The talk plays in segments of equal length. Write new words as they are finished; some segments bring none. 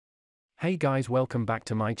Hey guys, welcome back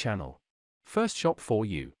to my channel. First shop for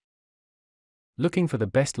you. Looking for the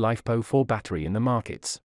best Lifepo4 battery in the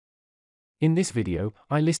markets. In this video,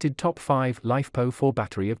 I listed top 5 Lifepo4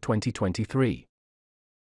 battery of 2023.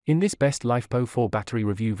 In this best Lifepo4 battery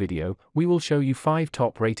review video, we will show you 5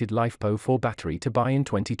 top rated Lifepo4 battery to buy in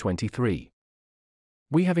 2023.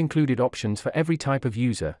 We have included options for every type of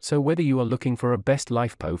user, so whether you are looking for a best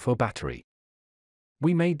Lifepo4 battery.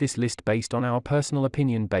 We made this list based on our personal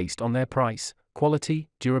opinion based on their price, quality,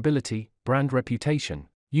 durability, brand reputation,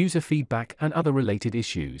 user feedback and other related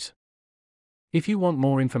issues. If you want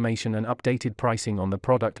more information and updated pricing on the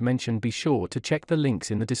product mentioned, be sure to check the links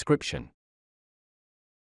in the description.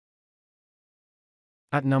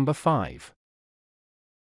 At number 5.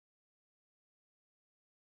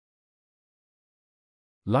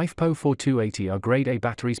 Lifepo4 280R Grade A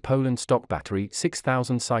Batteries Poland Stock Battery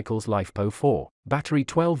 6000 cycles Lifepo4 Battery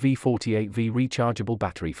 12V 48V Rechargeable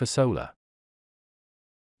Battery for Solar.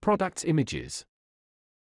 Products Images.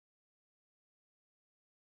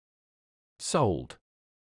 Sold.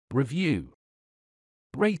 Review.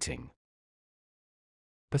 Rating.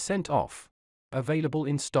 % off. Available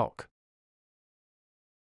in stock.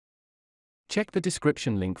 Check the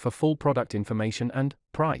description link for full product information and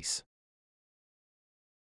price.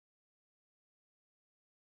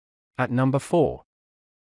 At number 4.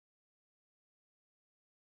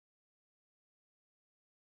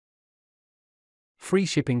 Free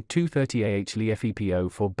shipping 230Ah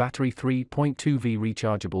Lifepo4 Battery 3.2V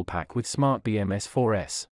Rechargeable Pack with Smart BMS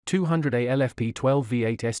 4S 200A LFP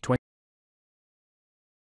 12V8S20.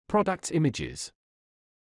 Products Images.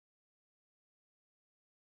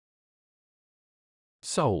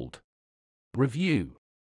 Sold. Review.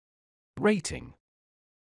 Rating.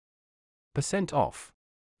 % off.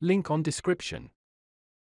 Link on description.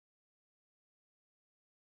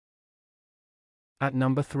 At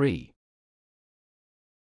number 3.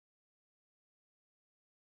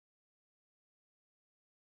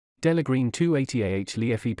 DALY Green 280Ah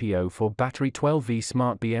Lifepo4 Battery 12V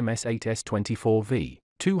Smart BMS 8S24V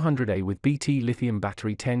 200A with BT Lithium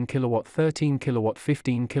Battery 10 kW 13 kW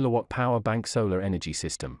 15 kW Power Bank Solar Energy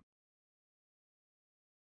System.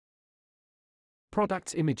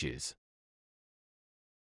 Products Images.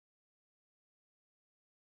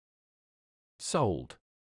 Sold.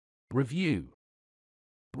 Review.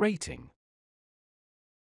 Rating.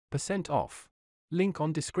 % off. Link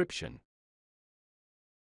on description.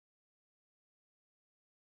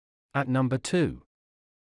 At number 2.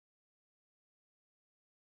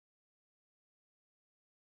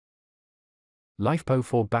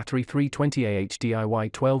 Lifepo4 Battery 320Ah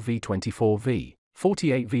DIY 12V24V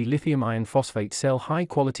 48V Lithium Iron Phosphate Cell High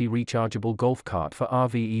Quality Rechargeable Golf Cart for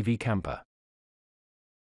RV EV Camper.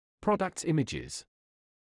 Products Images.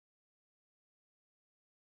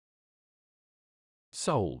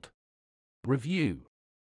 Sold. Review.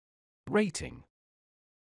 Rating.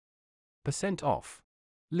 % off.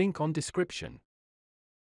 Link on description.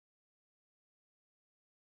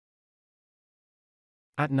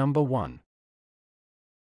 At number 1.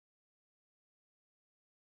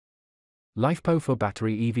 Lifepo4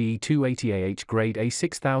 Battery EVE 280Ah Grade A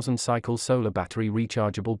 6000 cycle Solar Battery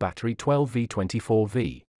Rechargeable Battery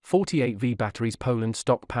 12V24V 48V Batteries Poland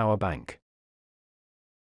Stock Power Bank.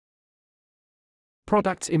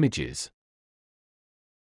 Products Images.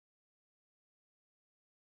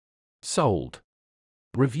 Sold.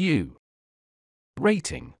 Review.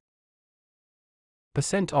 Rating.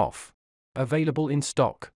 % off. Available in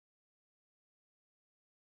stock.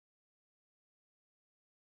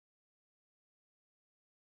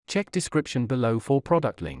 Check description below for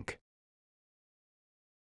product link.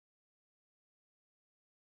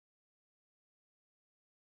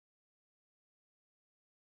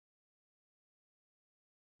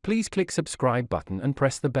 Please click subscribe button and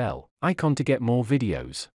press the bell icon to get more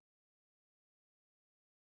videos.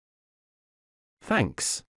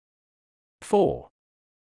 Thanks for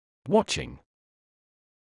watching.